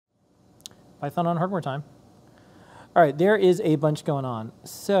Python on hardware time. All right, there is a bunch going on.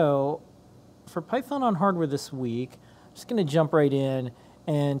 So for Python on hardware this week, I'm just going to jump right in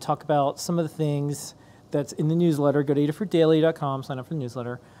and talk about some of the things that's in the newsletter. Go to adafruitdaily.com, sign up for the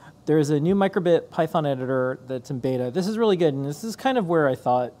newsletter. There is a new microbit Python editor that's in beta. This is really good, and this is kind of where I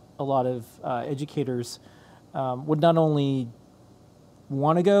thought a lot of educators would not only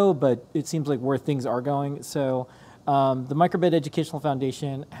want to go, but it seems like where things are going. So the Microbit Educational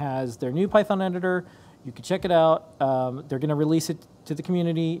Foundation has their new Python editor. You can check it out. They're going to release it to the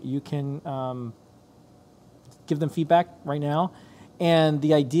community. You can give them feedback right now. And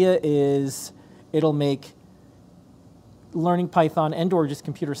the idea is it'll make learning Python and or just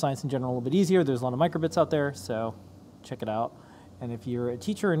computer science in general a little bit easier. There's a lot of microbits out there, so check it out. And if you're a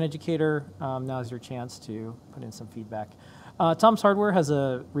teacher or an educator, now's your chance to put in some feedback. Tom's Hardware has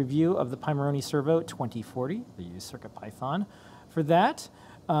a review of the Pimoroni Servo 2040. They use CircuitPython for that.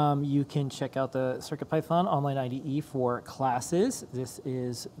 You can check out the CircuitPython online IDE for classes. This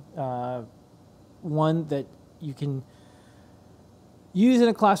is one that you can use in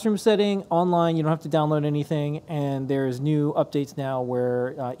a classroom setting, online. You don't have to download anything, and there's new updates now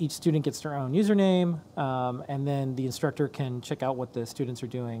where each student gets their own username, and then the instructor can check out what the students are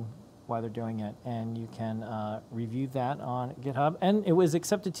doing while they're doing it, and you can review that on GitHub. And it was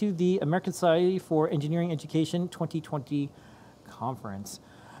accepted to the American Society for Engineering Education 2020 conference.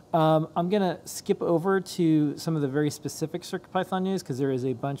 I'm going to skip over to some of the very specific CircuitPython news because there is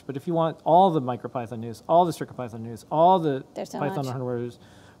a bunch, but if you want all the MicroPython news, all the CircuitPython news, all the Python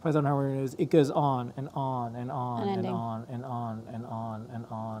hardware news, it goes on and on and on and on and on and on and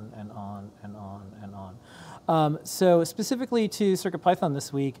on and on and on and on. So specifically to CircuitPython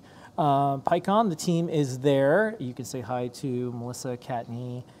this week, PyCon, the team is there. You can say hi to Melissa,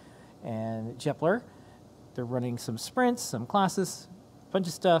 Katney, and Jepler. They're running some sprints, some classes, bunch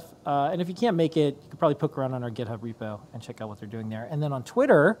of stuff. And if you can't make it, you can probably poke around on our GitHub repo and check out what they're doing there. And then on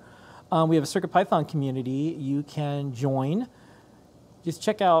Twitter, we have a CircuitPython community you can join. Just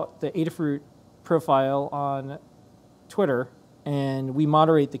check out the Adafruit profile on Twitter, and we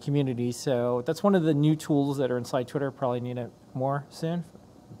moderate the community. So that's one of the new tools that are inside Twitter. Probably need it more soon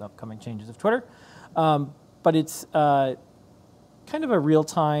with the upcoming changes of Twitter. But it's kind of a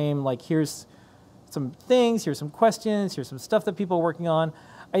real-time, like here's some things, here's some questions, here's some stuff that people are working on.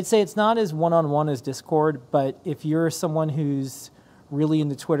 I'd say it's not as one-on-one as Discord, but if you're someone who's really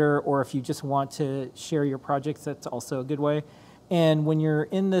into Twitter, or if you just want to share your projects, that's also a good way. And when you're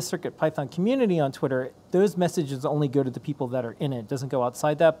in the CircuitPython community on Twitter, those messages only go to the people that are in it. It doesn't go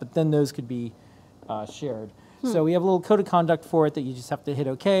outside that, but then those could be shared. So we have a little code of conduct for it that you just have to hit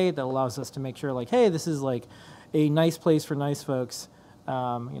OK. That allows us to make sure, like, hey, this is like a nice place for nice folks.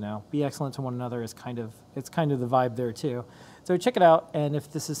 You know, be excellent to one another is kind of the vibe there too. So check it out, and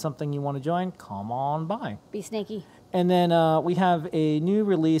if this is something you want to join, come on by. Be snaky. And then we have a new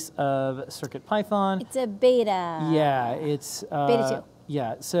release of CircuitPython. It's a beta. Yeah, it's beta 2.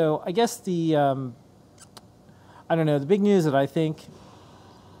 Yeah, so I guess the I don't know, the big news that I think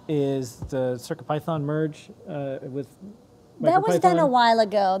is the CircuitPython merge with that was done a while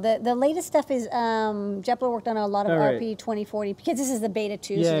ago. The latest stuff is Jepler worked on a lot of RP 2040 because this is the beta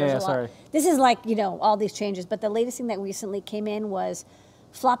 2. Yeah, so there's a lot. Sorry. This is like, you know, all these changes. But the latest thing that recently came in was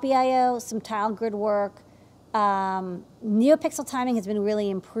floppy I/O, some tile grid work. NeoPixel timing has been really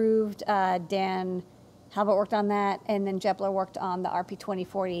improved. Dan Halbert worked on that, and then Jepler worked on the RP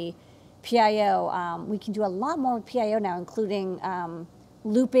 2040 PIO. We can do a lot more with PIO now, including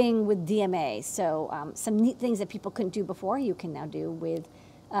looping with DMA. So some neat things that people couldn't do before, you can now do with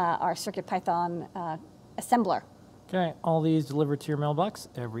our CircuitPython assembler. Okay, all these delivered to your mailbox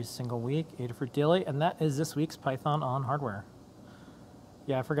every single week, Adafruit Daily, and that is this week's Python on hardware.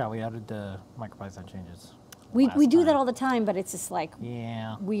 Yeah, I forgot we added the MicroPython changes. We do that all the time, but it's just like,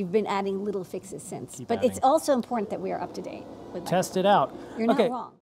 yeah, we've been adding little fixes since. But it's also important that we are up to date with Test it out. You're not wrong.